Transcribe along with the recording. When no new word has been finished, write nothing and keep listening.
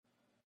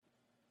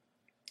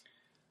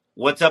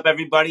What's up,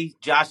 everybody?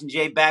 Josh and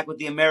Jay back with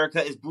the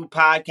America is Blue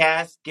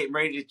podcast, getting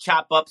ready to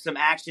chop up some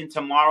action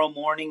tomorrow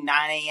morning,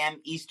 9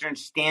 a.m. Eastern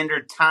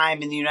Standard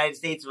Time in the United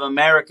States of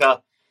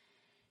America.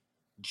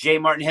 J.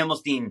 Martin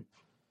Himmelstein,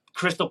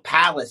 Crystal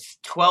Palace,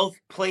 12th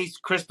place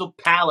Crystal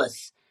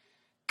Palace,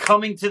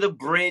 coming to the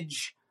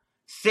bridge,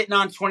 sitting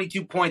on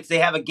 22 points. They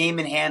have a game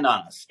in hand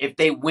on us. If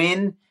they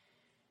win,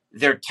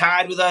 they're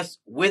tied with us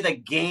with a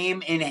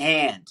game in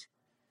hand.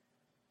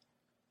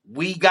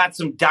 We got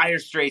some dire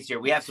straits here.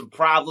 We have some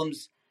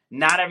problems.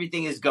 Not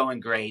everything is going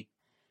great.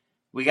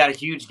 We got a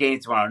huge game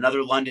tomorrow.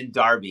 Another London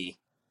Derby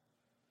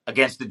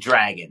against the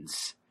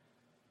Dragons.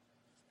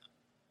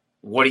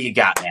 What do you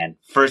got, man?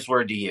 First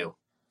word to you.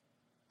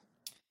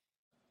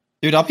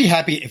 Dude, I'll be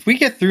happy if we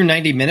get through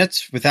 90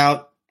 minutes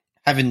without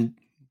having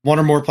one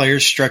or more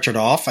players stretch it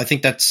off. I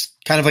think that's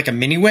kind of like a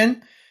mini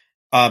win.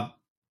 Above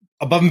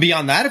and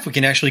beyond that, if we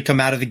can actually come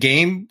out of the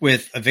game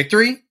with a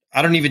victory,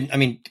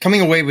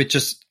 coming away with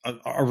just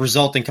a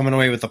result and coming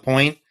away with a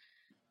point,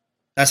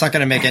 that's not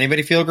going to make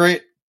anybody feel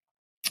great.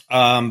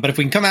 But if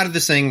we can come out of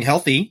this thing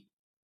healthy,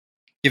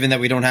 given that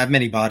we don't have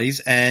many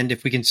bodies, and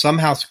if we can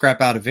somehow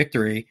scrap out a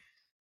victory,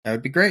 that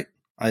would be great.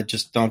 I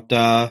just don't,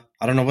 I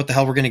don't know what the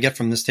hell we're going to get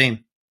from this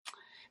team.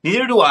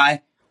 Neither do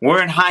I.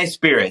 We're in high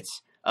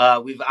spirits.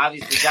 We've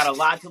obviously got a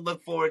lot to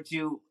look forward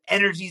to.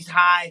 Energy's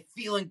high,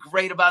 feeling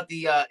great about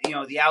the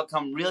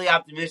outcome, really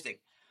optimistic.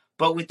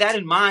 But with that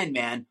in mind,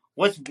 man,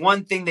 what's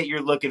one thing that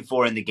you're looking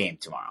for in the game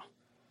tomorrow?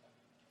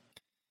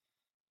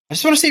 I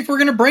just want to see if we're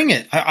going to bring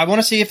it. I want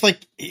to see if,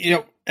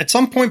 at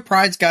some point,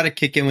 pride's got to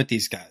kick in with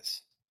these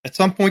guys. At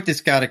some point,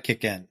 this got to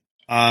kick in.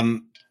 I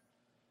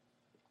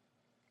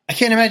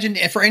can't imagine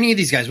for any of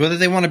these guys, whether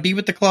they want to be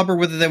with the club or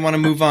whether they want to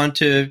move on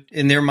to,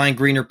 in their mind,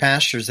 greener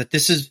pastures, that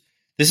this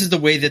is the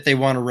way that they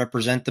want to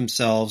represent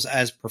themselves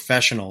as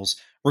professionals,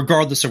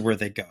 regardless of where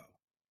they go.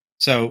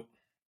 So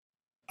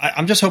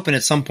I'm just hoping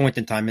at some point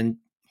in time, and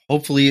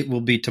hopefully it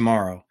will be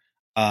tomorrow,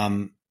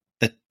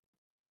 that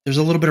there's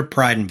a little bit of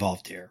pride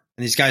involved here.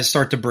 And these guys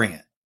start to bring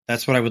it.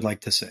 That's what I would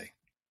like to see.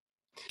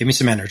 Give me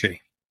some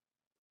energy.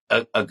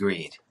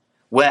 Agreed.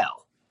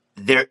 Well,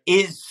 there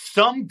is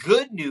some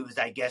good news,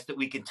 I guess, that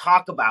we can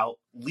talk about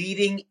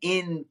leading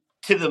into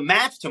the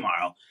match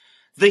tomorrow.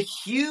 The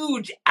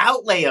huge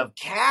outlay of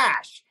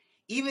cash,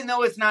 even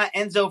though it's not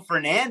Enzo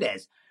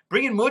Fernandez,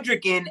 bringing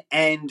Mudryk in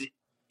and,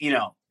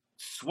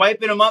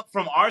 swiping him up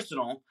from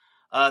Arsenal,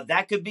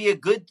 that could be a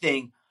good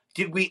thing.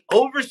 Did we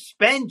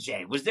overspend,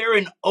 Jay? Was there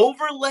an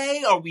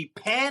overlay? Are we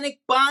panic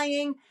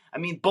buying? I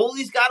mean,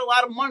 Bowley's got a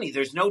lot of money.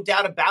 There's no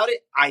doubt about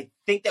it. I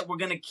think that we're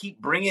going to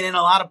keep bringing in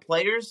a lot of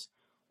players.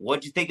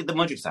 What'd you think of the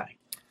Mudryk signing?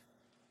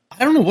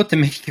 I don't know what to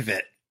make of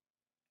it.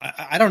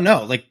 I don't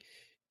know.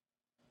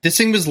 This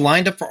thing was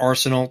lined up for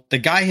Arsenal. The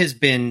guy has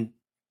been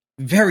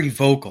very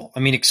vocal.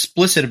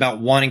 Explicit about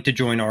wanting to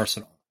join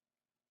Arsenal.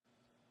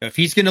 If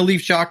he's going to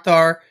leave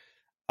Shakhtar,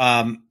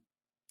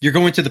 you're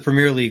going to the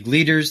Premier League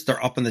leaders.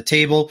 They're up on the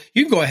table.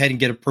 You can go ahead and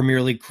get a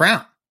Premier League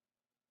crown.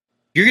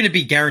 You're going to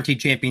be guaranteed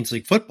Champions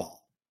League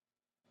football.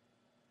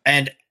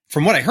 And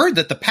from what I heard,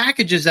 that the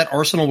packages that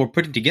Arsenal were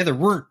putting together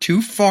weren't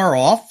too far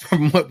off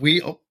from what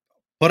we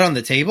put on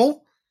the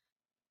table.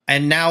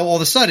 And now all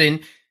of a sudden,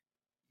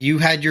 you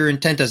had your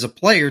intent as a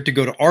player to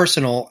go to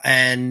Arsenal,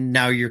 and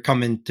now you're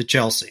coming to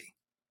Chelsea.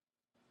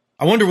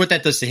 I wonder what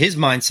that does to his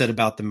mindset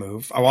about the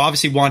move. I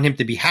obviously want him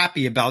to be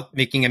happy about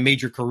making a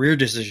major career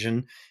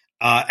decision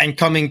and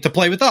coming to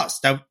play with us.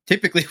 That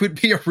typically would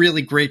be a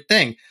really great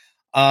thing.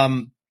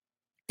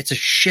 It's a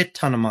shit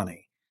ton of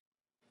money.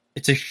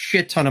 It's a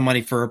shit ton of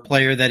money for a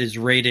player that is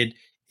rated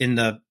in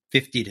the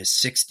 50 to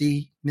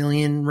 60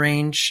 million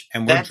range,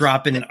 and we're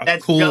dropping a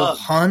cool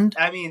Hund.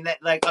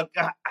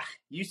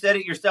 You said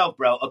it yourself,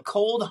 bro. A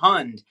cold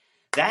Hund.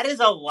 That is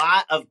a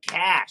lot of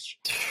cash.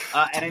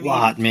 A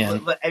lot,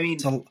 man.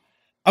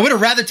 I would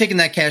have rather taken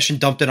that cash and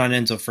dumped it on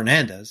Enzo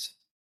Fernandez.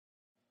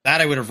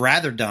 That I would have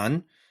rather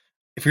done.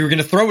 If we were going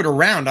to throw it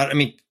around,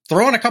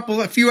 throw in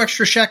a few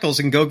extra shekels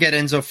and go get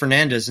Enzo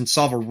Fernandez and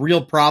solve a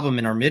real problem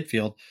in our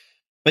midfield.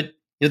 But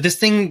this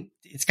thing,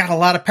 it's got a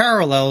lot of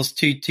parallels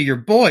to your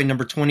boy,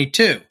 number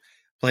 22.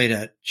 Played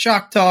at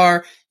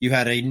Shakhtar. You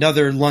had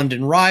another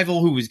London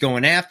rival who was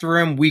going after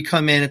him. We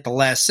come in at the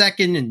last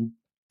second and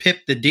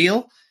pip the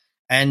deal.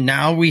 And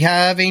now we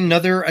have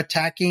another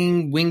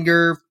attacking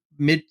winger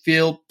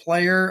midfield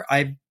player.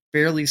 I've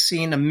barely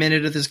seen a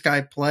minute of this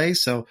guy play.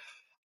 So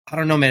I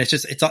don't know, man.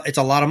 It's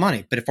a lot of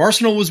money. But if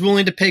Arsenal was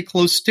willing to pay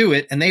close to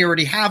it, and they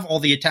already have all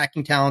the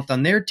attacking talent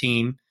on their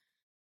team,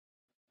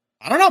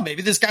 I don't know.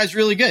 Maybe this guy's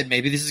really good.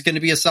 Maybe this is going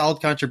to be a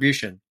solid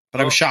contribution.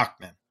 But I was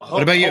shocked, man.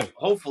 What about you?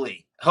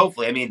 Hopefully.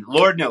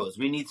 Lord knows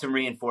we need some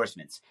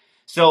reinforcements.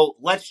 So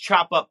let's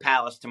chop up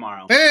Palace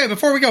tomorrow. Hey,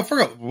 before we go,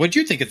 what'd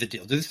you think of the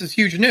deal? This is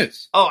huge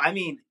news.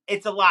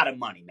 It's a lot of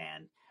money,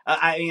 man.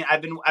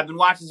 I've been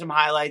watching some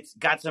highlights.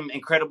 Got some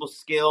incredible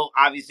skill.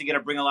 Obviously, going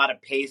to bring a lot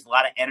of pace, a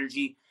lot of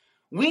energy.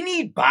 We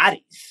need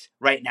bodies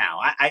right now.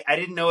 I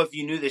didn't know if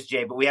you knew this,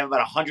 Jay, but we have about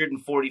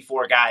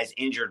 144 guys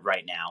injured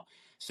right now.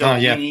 So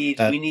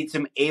we need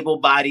some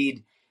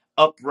able-bodied,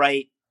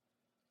 upright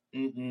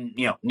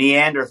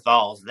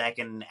Neanderthals that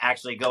can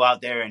actually go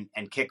out there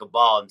and kick a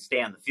ball and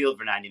stay on the field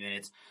for 90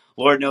 minutes.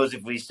 Lord knows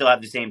if we still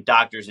have the same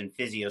doctors and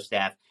physio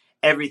staff,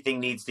 everything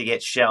needs to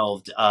get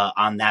shelved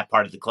on that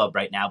part of the club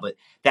right now. But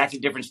that's a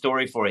different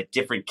story for a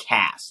different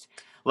cast.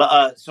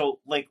 So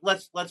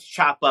let's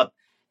chop up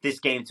this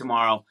game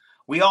tomorrow.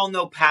 We all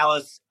know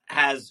Palace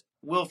has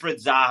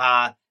Wilfred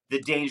Zaha,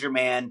 the danger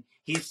man.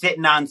 He's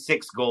sitting on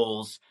 6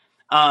 goals.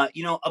 A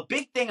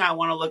big thing I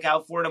want to look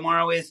out for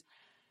tomorrow is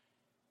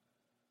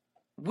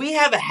we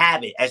have a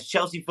habit as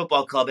Chelsea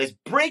Football Club as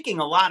breaking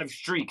a lot of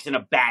streaks in a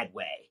bad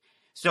way.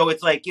 So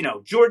it's like,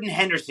 Jordan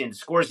Henderson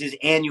scores his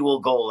annual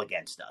goal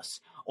against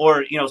us.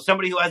 Or,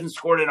 somebody who hasn't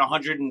scored in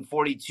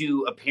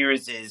 142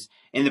 appearances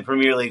in the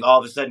Premier League all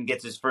of a sudden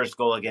gets his first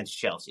goal against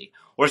Chelsea.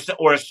 Or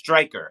a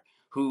striker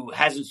who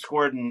hasn't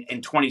scored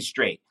in 20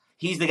 straight.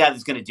 He's the guy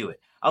that's going to do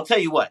it. I'll tell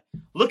you what,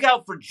 look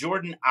out for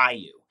Jordan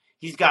Ayew.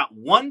 He's got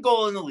 1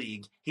 goal in the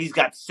league. He's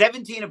got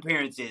 17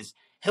 appearances.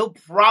 He'll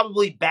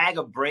probably bag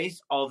a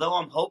brace, although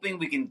I'm hoping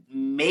we can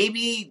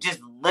maybe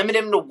just limit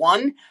him to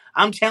 1.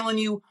 I'm telling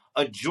you,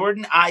 a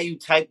Jordan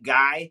Ayew type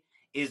guy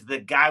is the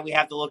guy we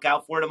have to look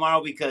out for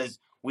tomorrow because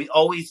we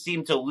always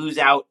seem to lose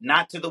out,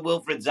 not to the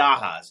Wilfred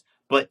Zahas,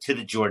 but to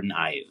the Jordan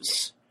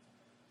Ayews.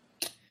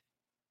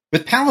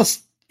 With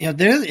Palace,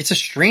 it's a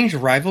strange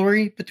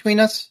rivalry between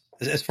us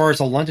as far as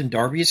the London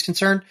Derby is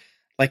concerned.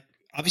 Like,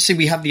 obviously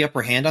we have the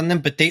upper hand on them,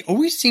 but they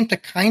always seem to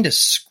kind of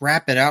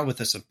scrap it out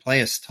with us and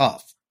play us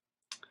tough.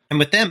 And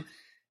with them,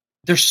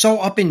 they're so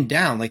up and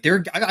down. Like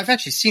I've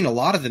actually seen a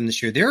lot of them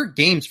this year. There are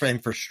games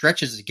for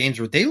stretches of games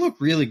where they look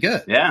really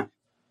good. Yeah.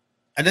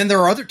 And then there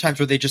are other times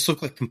where they just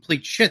look like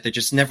complete shit. They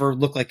just never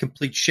look like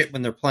complete shit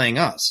when they're playing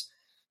us.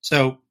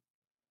 So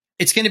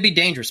it's going to be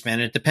dangerous, man.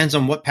 It depends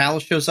on what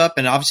Palace shows up.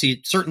 And obviously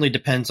it certainly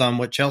depends on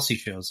what Chelsea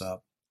shows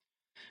up.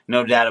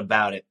 No doubt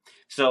about it.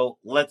 So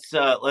let's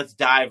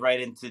dive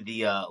right into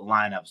the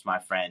lineups, my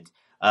friend.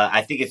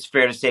 I think it's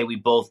fair to say we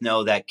both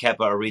know that Kepa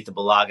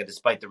Arrizabalaga,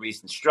 despite the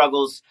recent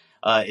struggles,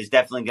 is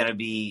definitely going to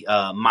be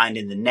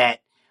minding the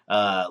net.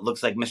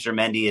 Looks like Mr.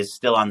 Mendy is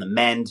still on the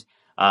mend.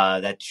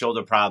 That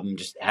shoulder problem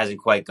just hasn't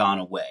quite gone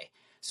away.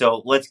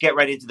 So let's get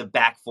right into the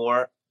back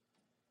 4.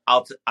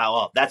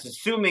 That's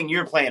assuming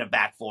you're playing a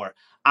back 4.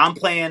 I'm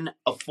playing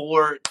a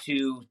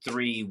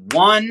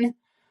 4-2-3-1.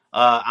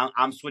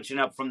 I'm switching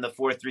up from the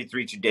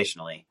 4-3-3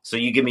 traditionally. So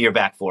you give me your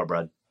back 4,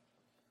 bud.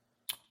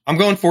 I'm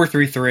going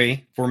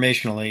 4-3-3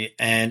 formationally,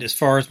 and as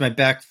far as my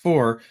back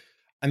 4,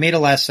 I made a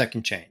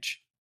last-second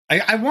change.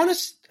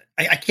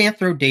 I can't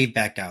throw Dave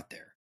back out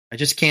there. I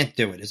just can't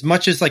do it. As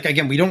much as,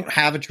 again, we don't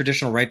have a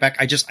traditional right back,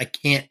 I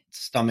can't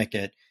stomach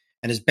it.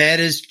 And as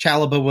bad as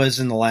Chalobah was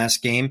in the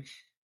last game,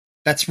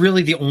 that's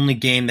really the only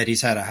game that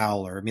he's had a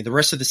howler. I mean, the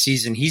rest of the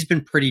season, he's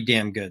been pretty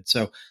damn good.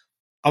 So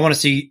I want to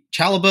see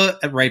Chalobah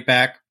at right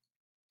back.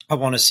 I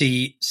want to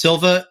see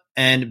Silva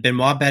and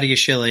Benoit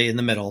Badiashile in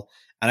the middle.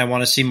 And I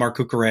want to see Marc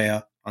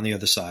Cucurella on the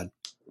other side.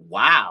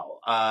 Wow.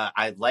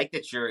 I like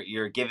that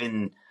you're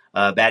giving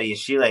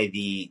Badiashile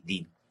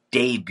the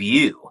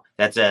debut.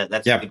 That's a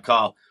good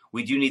call.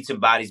 We do need some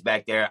bodies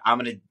back there. I'm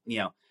going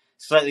to,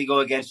 slightly go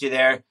against you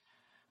there.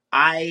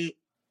 I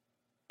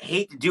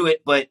hate to do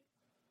it, but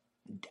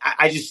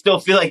I just still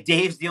feel like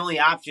Dave's the only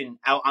option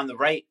out on the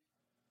right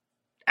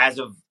as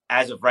of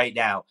right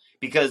now,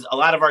 because a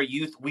lot of our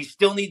youth, we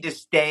still need to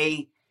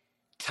stay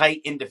tight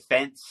in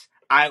defense.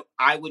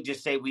 I would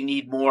just say we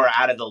need more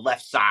out of the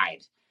left side.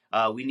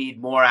 We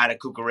need more out of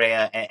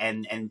Cucurella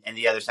and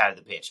the other side of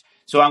the pitch.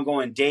 So I'm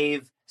going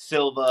Dave,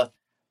 Silva.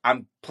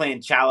 I'm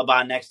playing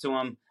Chalobah next to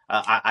him.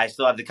 I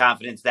still have the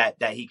confidence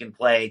that he can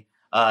play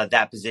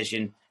that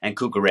position, and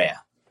Cucurella.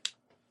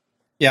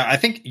 Yeah, I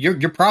think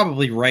you're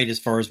probably right as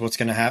far as what's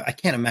going to happen. I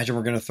can't imagine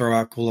we're going to throw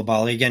out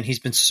Koulibaly again. He's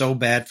been so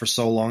bad for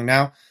so long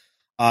now.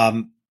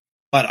 But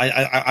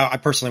I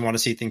personally want to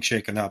see things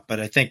shaken up. But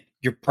I think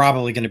you're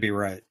probably going to be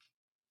right.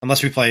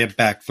 Unless we play a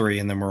back 3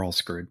 and then we're all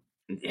screwed.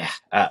 Yeah,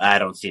 I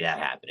don't see that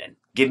happening.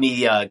 Give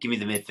me the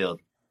midfield.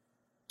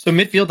 So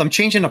midfield, I'm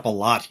changing up a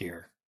lot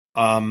here.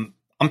 I'm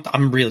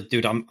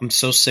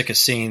so sick of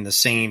seeing the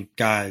same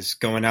guys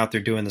going out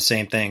there doing the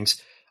same things.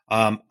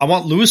 I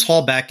want Lewis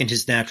Hall back in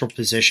his natural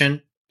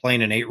position,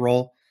 playing an 8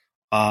 role.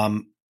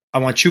 I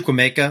want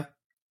Chukwuemeka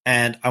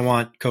and I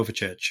want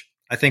Kovacic.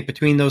 I think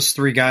between those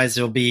 3 guys,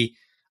 there'll be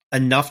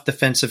enough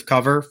defensive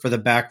cover for the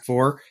back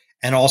 4.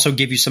 And also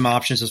give you some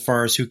options as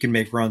far as who can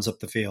make runs up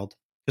the field.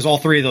 Because all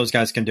 3 of those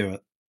guys can do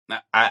it.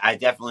 I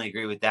definitely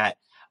agree with that.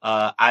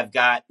 I've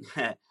got,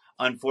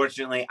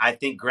 unfortunately, I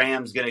think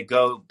Graham's going to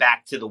go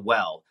back to the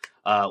well.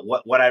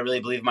 What I really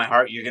believe in my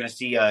heart, you're going to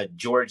see a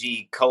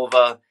Georgie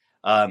Kova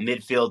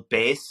midfield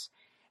base.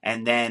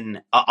 And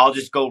then I'll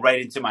just go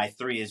right into my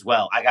 3 as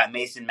well. I got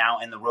Mason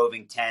Mount in the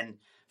roving 10,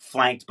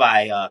 flanked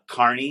by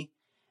Carney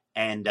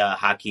and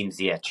Hakim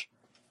Ziyech.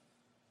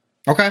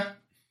 Okay.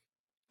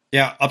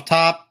 Yeah, up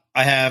top,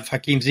 I have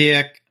Hakim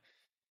Ziyech.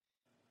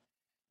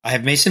 I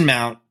have Mason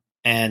Mount,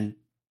 and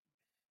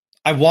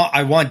I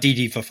want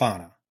Didi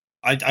Fofana.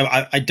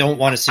 I don't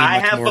want to see I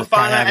much have more of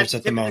Fofana Kai at Havertz the at the tip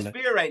of the moment.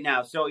 spear right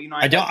now. So,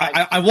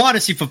 I want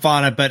to see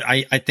Fofana, but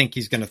I think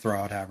he's going to throw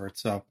out Havertz.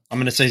 So I'm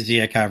going to say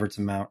Ziyech, Havertz,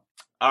 and Mount.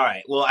 All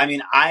right. Well, I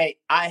mean, I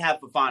have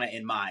Fofana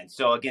in mind.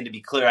 So, again, to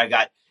be clear, I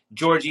got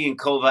Georgie and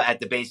Kova at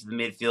the base of the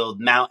midfield,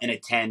 Mount in a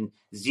 10,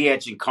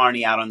 Ziyech and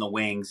Carney out on the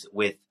wings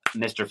with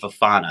Mr.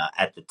 Fofana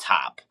at the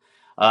top.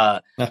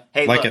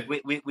 Hey, like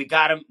look, we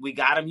got him. We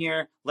got him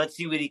here. Let's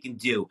see what he can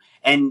do.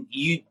 And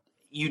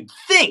you'd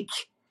think,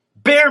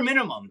 bare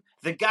minimum,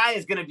 the guy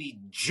is going to be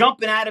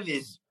jumping out of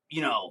his,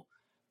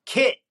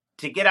 kit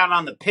to get out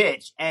on the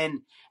pitch,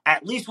 and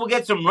at least we'll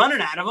get some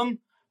running out of him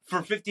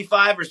for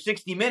 55 or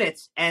 60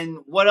 minutes. And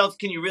what else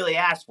can you really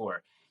ask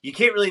for? You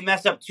can't really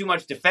mess up too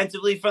much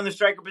defensively from the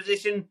striker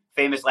position.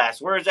 Famous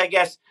last words, I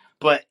guess.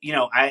 But,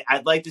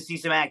 I'd like to see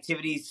some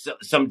activity,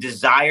 some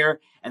desire,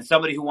 and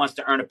somebody who wants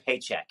to earn a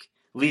paycheck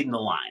leading the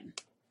line.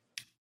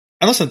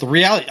 And listen, the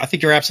reality, I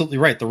think you're absolutely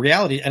right. The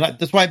reality, and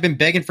that's why I've been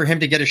begging for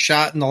him to get a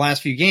shot in the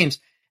last few games.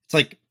 It's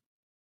like,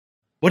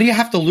 what do you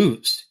have to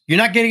lose? You're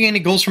not getting any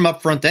goals from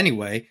up front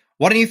anyway.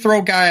 Why don't you throw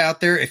a guy out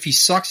there? If he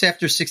sucks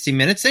after 60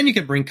 minutes, then you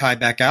can bring Kai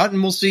back out,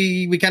 and we'll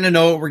see. We kind of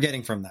know what we're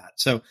getting from that.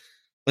 So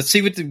let's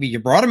see what you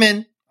brought him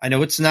in. I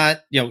know it's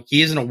not,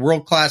 he isn't a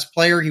world-class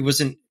player. He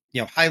wasn't,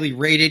 highly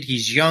rated.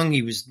 He's young.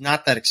 He was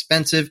not that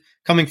expensive,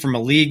 coming from a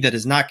league that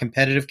is not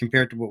competitive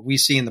compared to what we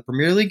see in the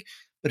Premier League.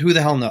 But who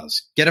the hell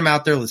knows? Get him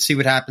out there. Let's see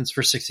what happens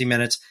for 60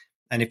 minutes.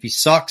 And if he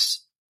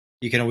sucks,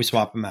 you can always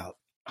swap him out.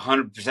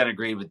 100%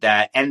 agree with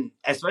that. And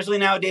especially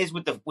nowadays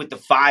with the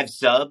 5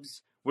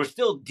 subs, we're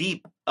still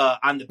deep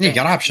on the bench. You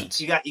got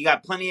options. You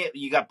got plenty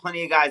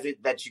of guys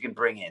that you can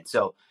bring in.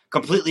 So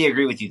completely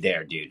agree with you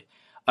there, dude.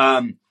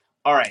 All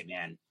right,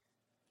 man.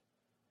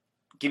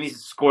 Give me some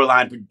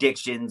scoreline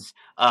predictions.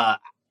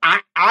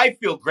 I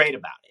feel great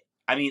about it.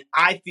 I mean,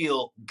 I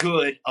feel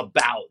good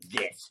about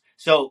this.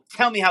 So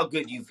tell me how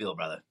good you feel,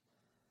 brother.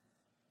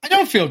 I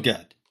don't feel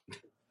good.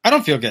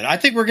 I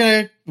think we're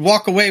going to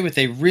walk away with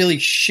a really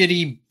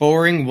shitty,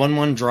 boring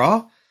 1-1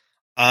 draw.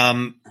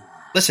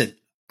 Listen,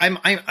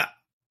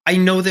 I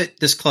know that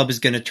this club is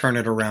going to turn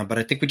it around, but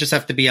I think we just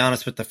have to be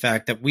honest with the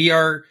fact that we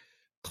are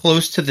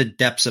close to the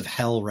depths of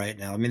hell right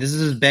now. I mean, this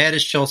is as bad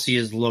as Chelsea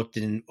has looked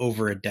in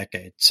over a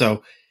decade.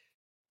 So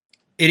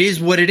it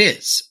is what it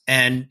is.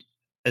 And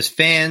as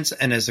fans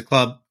and as a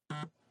club,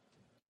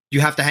 you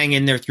have to hang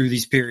in there through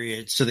these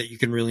periods so that you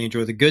can really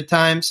enjoy the good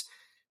times.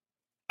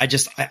 I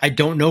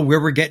don't know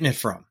where we're getting it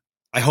from.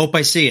 I hope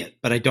I see it,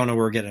 but I don't know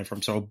where we're getting it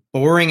from. So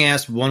boring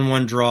ass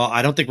 1-1 draw.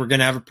 I don't think we're going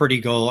to have a pretty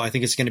goal. I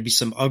think it's going to be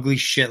some ugly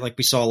shit like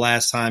we saw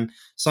last time.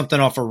 Something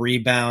off a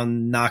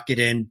rebound, knock it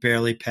in,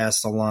 barely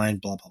past the line,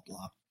 blah, blah,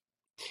 blah.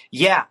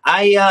 Yeah,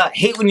 I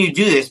hate when you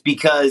do this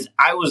because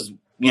I was,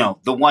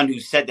 the one who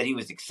said that he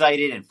was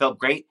excited and felt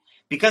great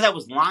because I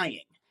was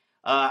lying.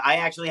 I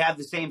actually have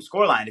the same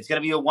scoreline. It's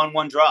going to be a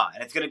 1-1 draw,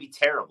 and it's going to be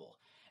terrible.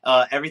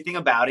 Everything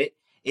about it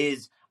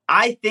is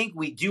I think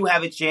we do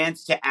have a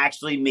chance to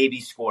actually maybe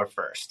score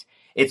first.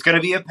 It's going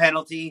to be a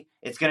penalty.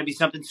 It's going to be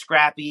something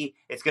scrappy.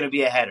 It's going to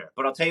be a header.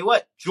 But I'll tell you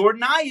what,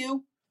 Jordan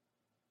Ayew,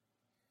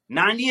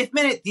 90th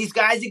minute, these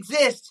guys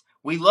exist.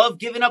 We love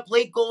giving up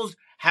late goals.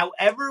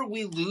 However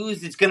we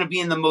lose, it's going to be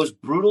in the most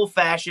brutal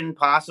fashion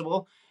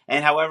possible.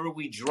 And however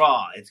we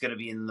draw, it's going to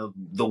be in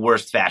the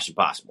worst fashion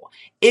possible.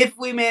 If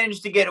we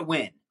manage to get a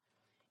win,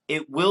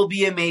 it will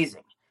be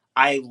amazing.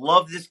 I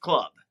love this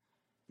club.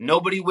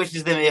 Nobody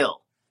wishes them ill.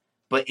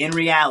 But in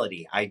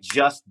reality, I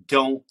just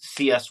don't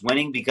see us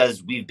winning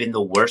because we've been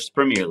the worst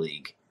Premier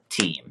League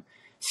team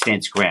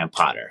since Graham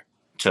Potter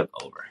took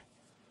over.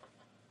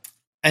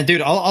 And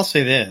dude, I'll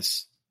say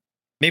this.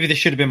 Maybe this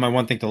should have been my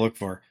one thing to look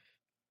for.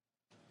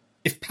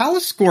 If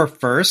Palace score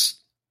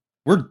first,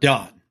 we're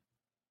done.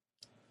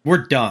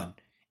 We're done.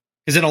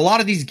 Because in a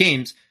lot of these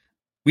games,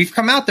 we've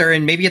come out there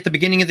and maybe at the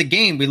beginning of the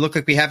game, we look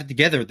like we have it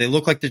together. They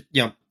look like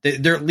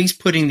they're at least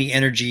putting the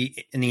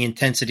energy and the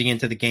intensity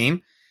into the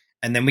game.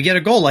 And then we get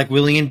a goal like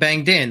Willian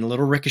banged in, a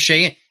little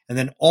ricochet in. And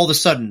then all of a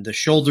sudden, the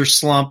shoulders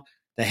slump,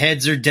 the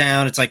heads are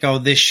down. It's like, oh,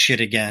 this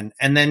shit again.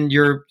 And then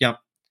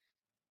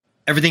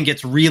everything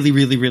gets really,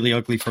 really, really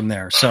ugly from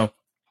there. So,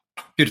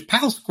 dude, if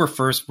Palace score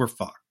first, we're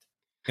fucked.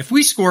 If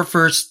we score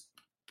first,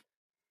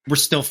 we're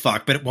still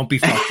fucked, but it won't be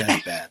fucked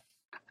that bad.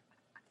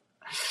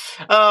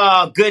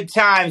 Oh, good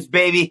times,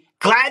 baby.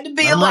 Glad to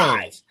be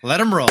alive. Let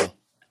them roll.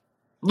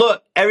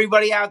 Look,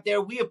 everybody out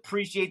there, we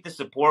appreciate the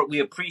support. We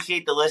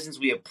appreciate the listens.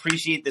 We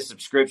appreciate the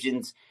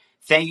subscriptions.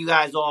 Thank you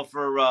guys all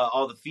for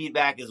all the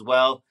feedback as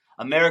well.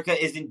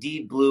 America is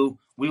indeed blue.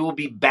 We will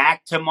be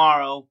back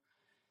tomorrow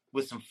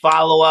with some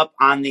follow-up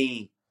on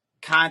the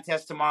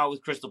contest tomorrow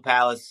with Crystal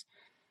Palace.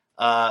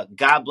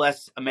 God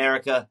bless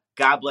America.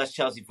 God bless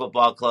Chelsea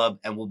Football Club.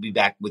 And we'll be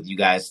back with you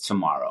guys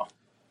tomorrow.